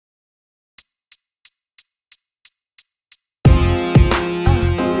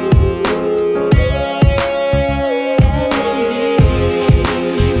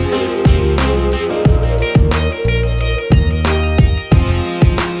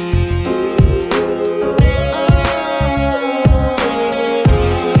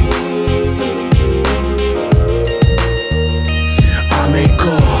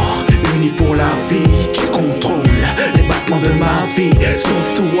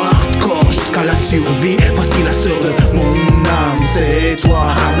survie. Voici la sœur de mon âme, c'est toi.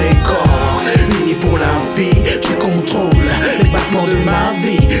 À mes corps, unis pour la vie, tu contrôles les battements de ma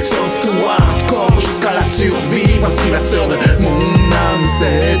vie. Soft ou hardcore jusqu'à la survie. Voici la sœur de mon âme,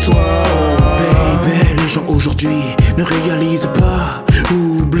 c'est toi. Baby, les gens aujourd'hui ne réalisent pas,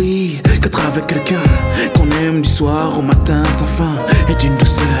 oublie qu'être avec quelqu'un qu'on aime du soir au matin sans fin est d'une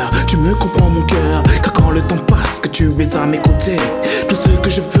douceur. Tu me comprends mon cœur, car quand le temps passe que tu es à mes côtés, tout ce que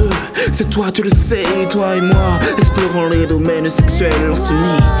je veux c'est toi, tu le sais. Toi et moi explorons les domaines sexuels, on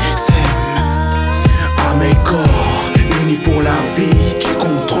s'unit, s'aime. À mes corps, unis pour la vie, tu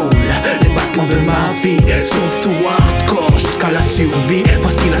contrôles les battements de ma vie. Soft ou hardcore jusqu'à la survie.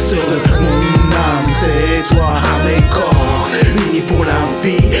 Voici la sœur de mon âme, c'est toi. À mes corps, unis pour la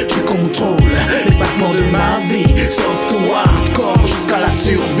vie, tu contrôles les battements de ma vie. Soft ou hardcore jusqu'à la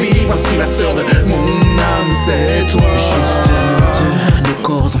survie. Voici la sœur de mon âme, c'est toi. Juste nous deux, nos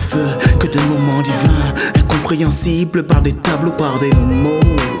corps en feu, que de moments divins, incompréhensibles par des tableaux, par des mots.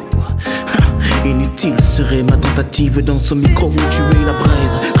 Inutile serait ma tentative dans ce micro où tuer la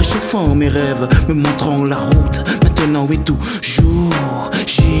braise, réchauffant mes rêves, me montrant la route. Maintenant et toujours,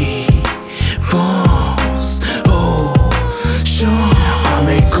 j'y pense. Oh, chant à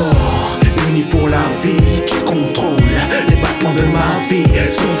mes corps, unis pour la vie, tu contrôles les battements de ma vie.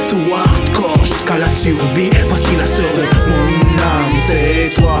 Soft ou hardcore jusqu'à la survie. Voici la sœur de mon âme,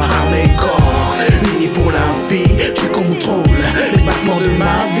 c'est toi. À mes corps, unis pour la vie, tu contrôles les battements de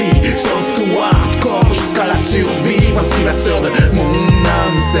ma vie. Soft ou hardcore jusqu'à la survie. Voici la sœur de mon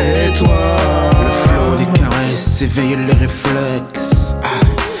âme, c'est toi. Le flot des caresses éveille les réflexes,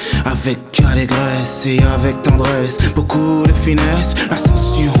 avec allégresse et avec tendresse, beaucoup de finesse.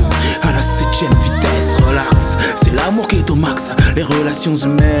 L'ascension à la 7ème vitesse, relax, c'est l'amour qui est au max. Les relations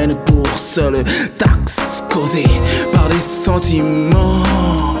humaines pour seule taxe, causées par des sentiments.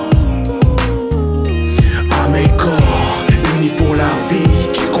 À mes corps, unis pour la vie,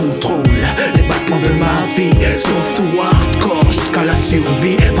 tu contrôles les battements de ma vie. Soft ou hardcore jusqu'à la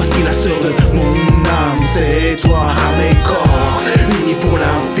survie. Voici la sœur de mon âme, c'est toi. À mes corps, unis pour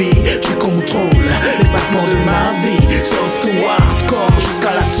la vie, tu contrôles les battements de ma vie. Soft ou hardcore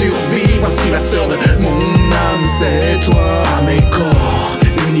jusqu'à la survie. Voici la sœur de mon âme, c'est toi. À mes corps,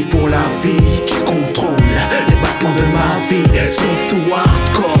 unis pour la vie, tu contrôles les battements de ma vie. Soft ou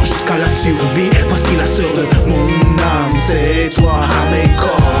hardcore jusqu'à la survie. Voici la sœur de mon âme, c'est toi. À mes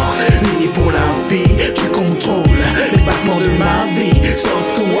corps, unis pour la vie, tu contrôles les battements de ma vie.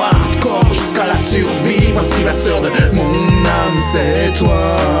 Soft ou hardcore jusqu'à la survie. Voici la sœur de mon âme, c'est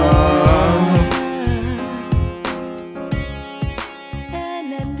toi.